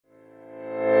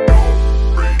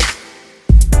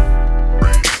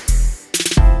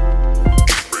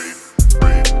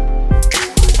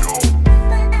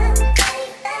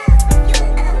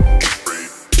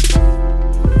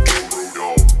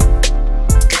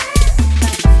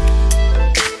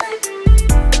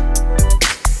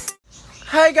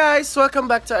Hi guys!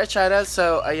 Welcome back to our channel.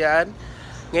 So, ayan.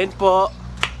 Ngayon po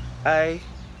ay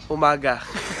umaga.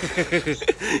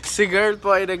 Si girl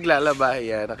po ay naglalaba.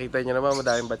 Ayan. Nakita nyo naman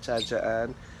madaming batsa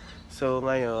dyan. So,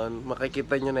 ngayon,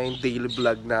 makikita nyo na yung daily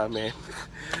vlog namin.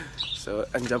 So,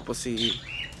 andyan po si...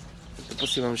 Ito po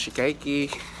si Ma'am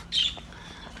Shikaiki.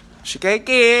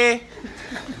 Shikaiki!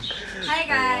 Hi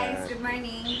guys! Good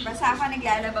morning. Basta ako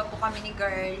naglalaba po kami ni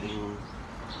girl.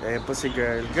 Ayan po si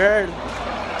girl. Girl!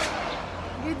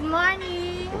 Good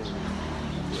morning!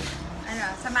 Ano,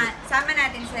 sama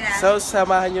natin sila. So,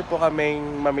 samahan niyo po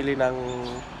kaming mamili ng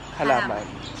halaman.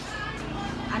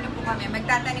 Ano po kami?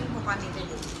 Magtatanim po kami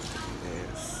today.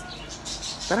 Yes.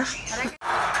 Tara!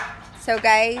 So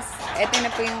guys, ito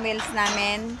na po yung wheels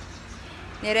namin.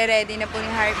 Nire-ready na po ni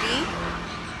Harvey.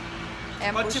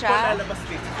 Ayan po siya.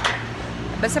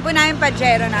 Basta po namin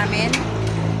Pajero namin.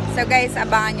 So guys,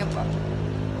 abangan nyo po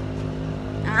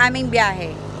ang aming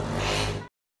biyahe.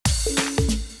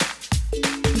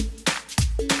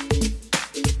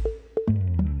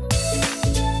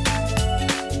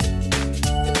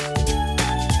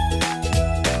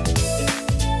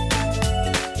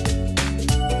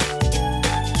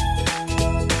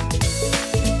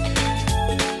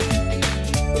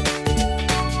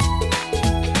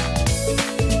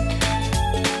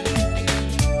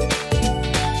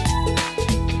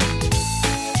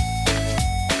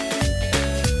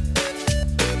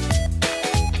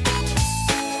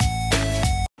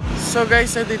 So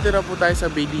guys, dito na po tayo sa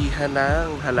bilihan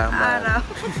ng halaman. Araw.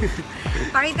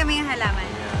 Pakita mo yung halaman.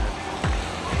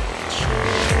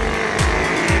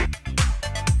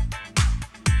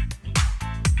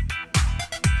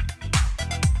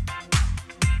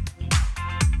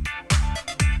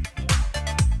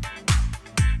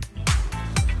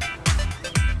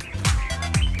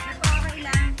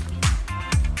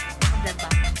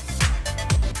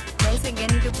 Guys,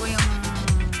 ganito po yung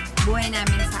buhay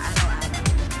namin sa araw-araw.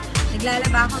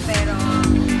 Naglalaba ako pero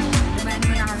dumaan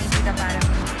muna kami dito para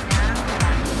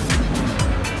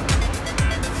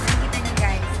nakikita nyo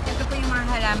guys, ito po yung mga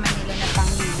halaman nila na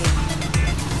pangbili.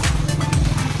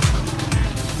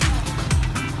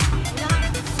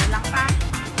 Kulang pa.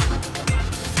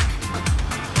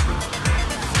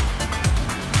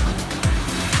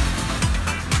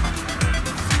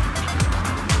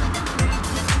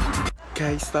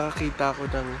 Guys, nakakita ko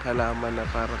ng halaman na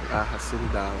parang ahas yung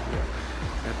dahon.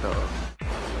 Ito.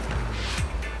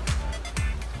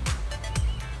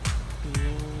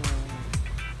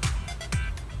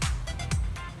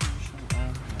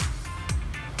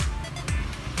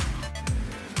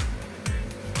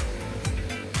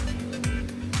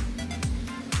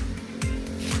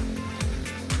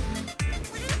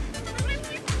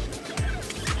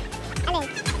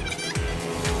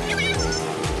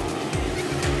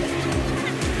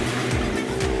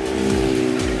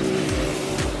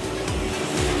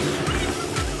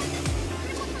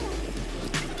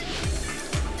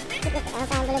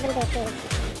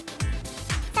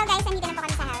 So guys, nandito na po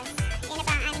kami sa house. Yan na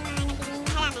po ang aming mga nabiling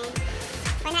halaman.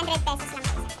 100 pesos lang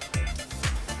po isa.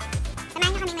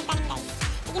 Samahan nyo kami magtanim guys.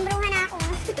 Naging-bruhan na ako.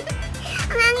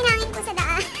 Ang hangin-hangin po sa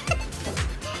daan.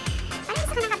 Parang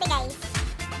gusto ko ng kape guys.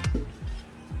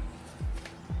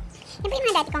 Yan po yung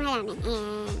mga dati kong halaman.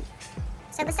 Ayan.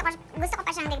 So gusto ko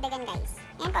pa siyang dagdagan guys.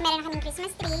 Ayan po, meron na kaming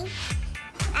Christmas tree.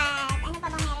 At ano pa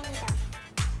bang meron dito?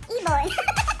 Ibon.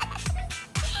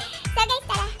 So guys,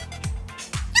 tara.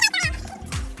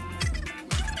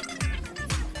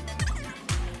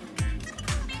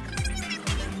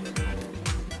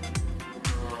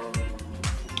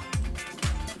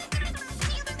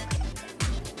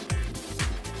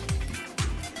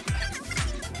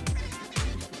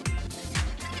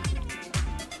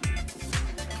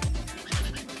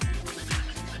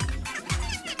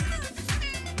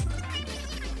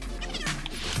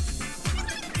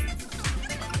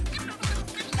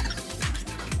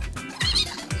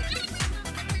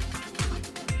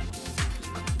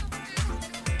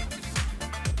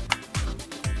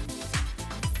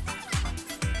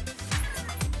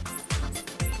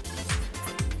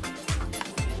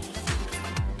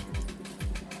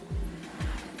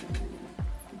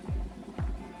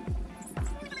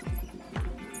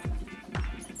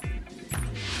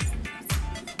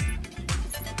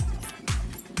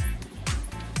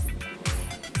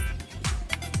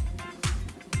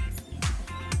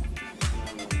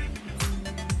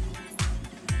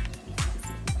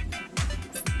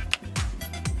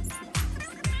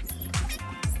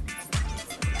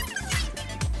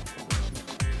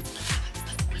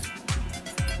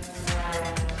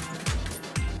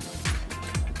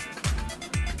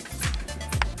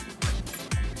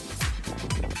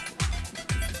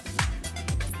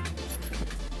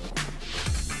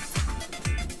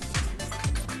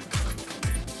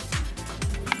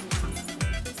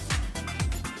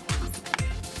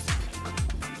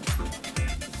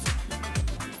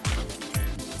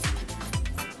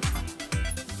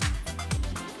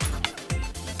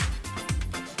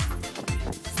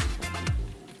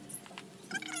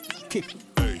 Shake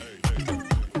it, baby.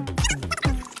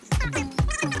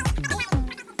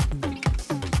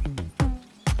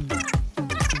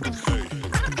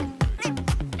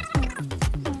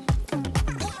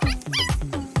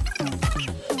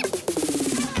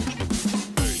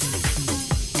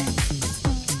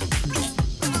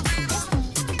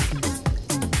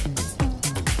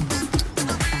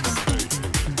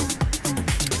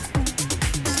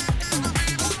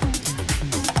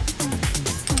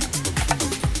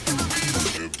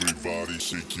 Everybody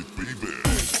shake it, baby.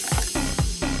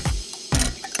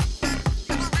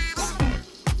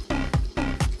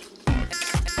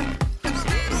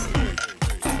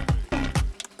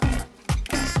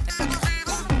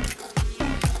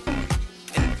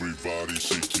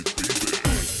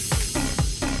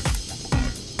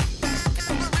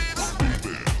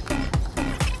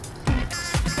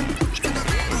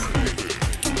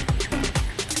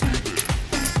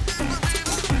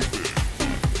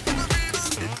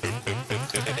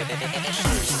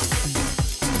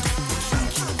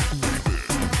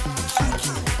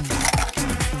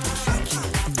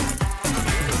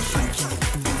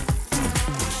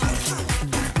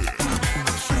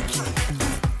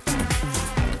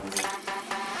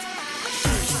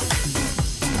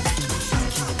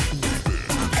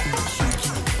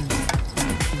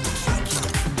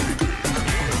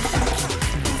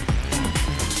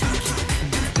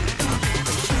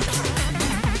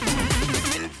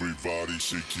 Everybody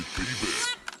shake it, baby.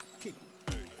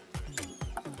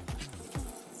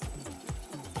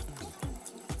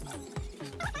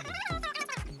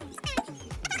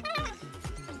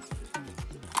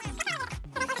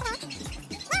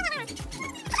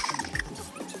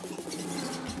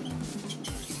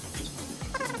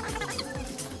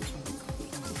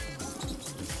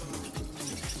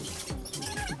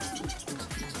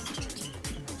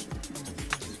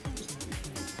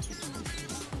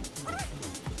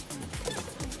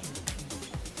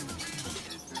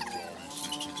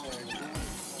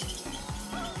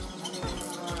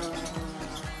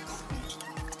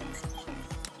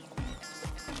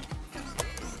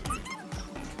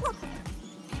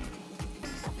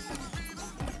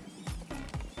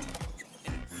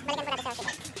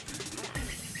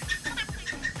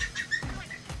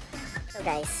 So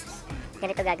guys,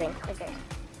 ganito gagawin. Where's girl?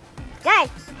 Girl!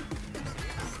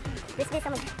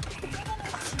 Bisbisa mo.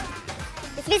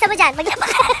 Bisbisa mo dyan. Maglaba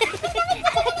ka.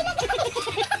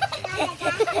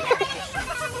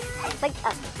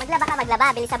 Maglaba ka, maglaba.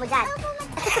 Bilisan mo dyan.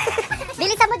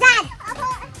 Bilisan mo dyan!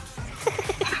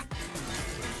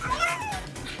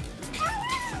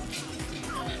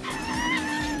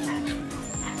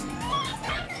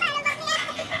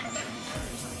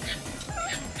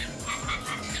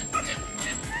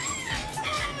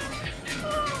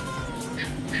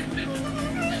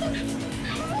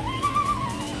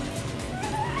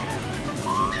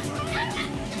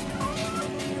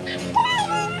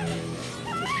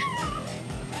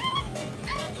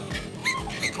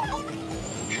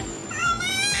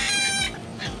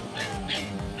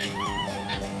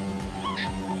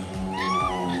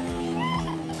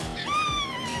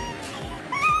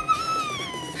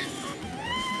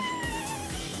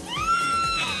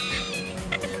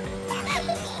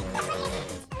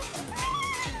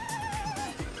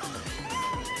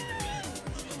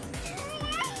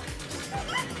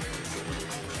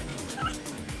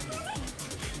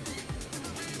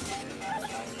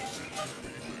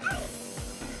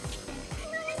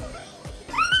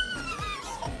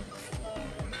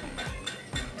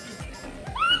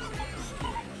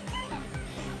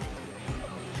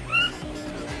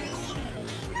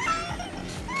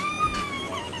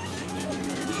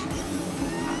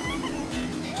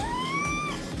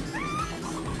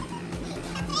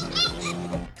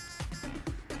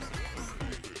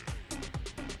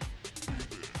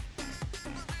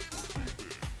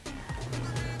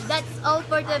 That's all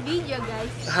for the video,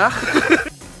 guys. Ha?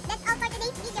 That's all for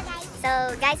today's video, guys.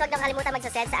 So, guys, huwag nang kalimutan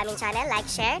mag-subscribe sa aming channel, like,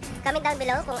 share, comment down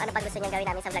below kung ano pang gusto nyo gawin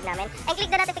namin sa vlog namin, and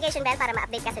click the notification bell para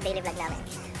ma-update ka sa daily vlog namin.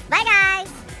 Bye,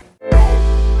 guys!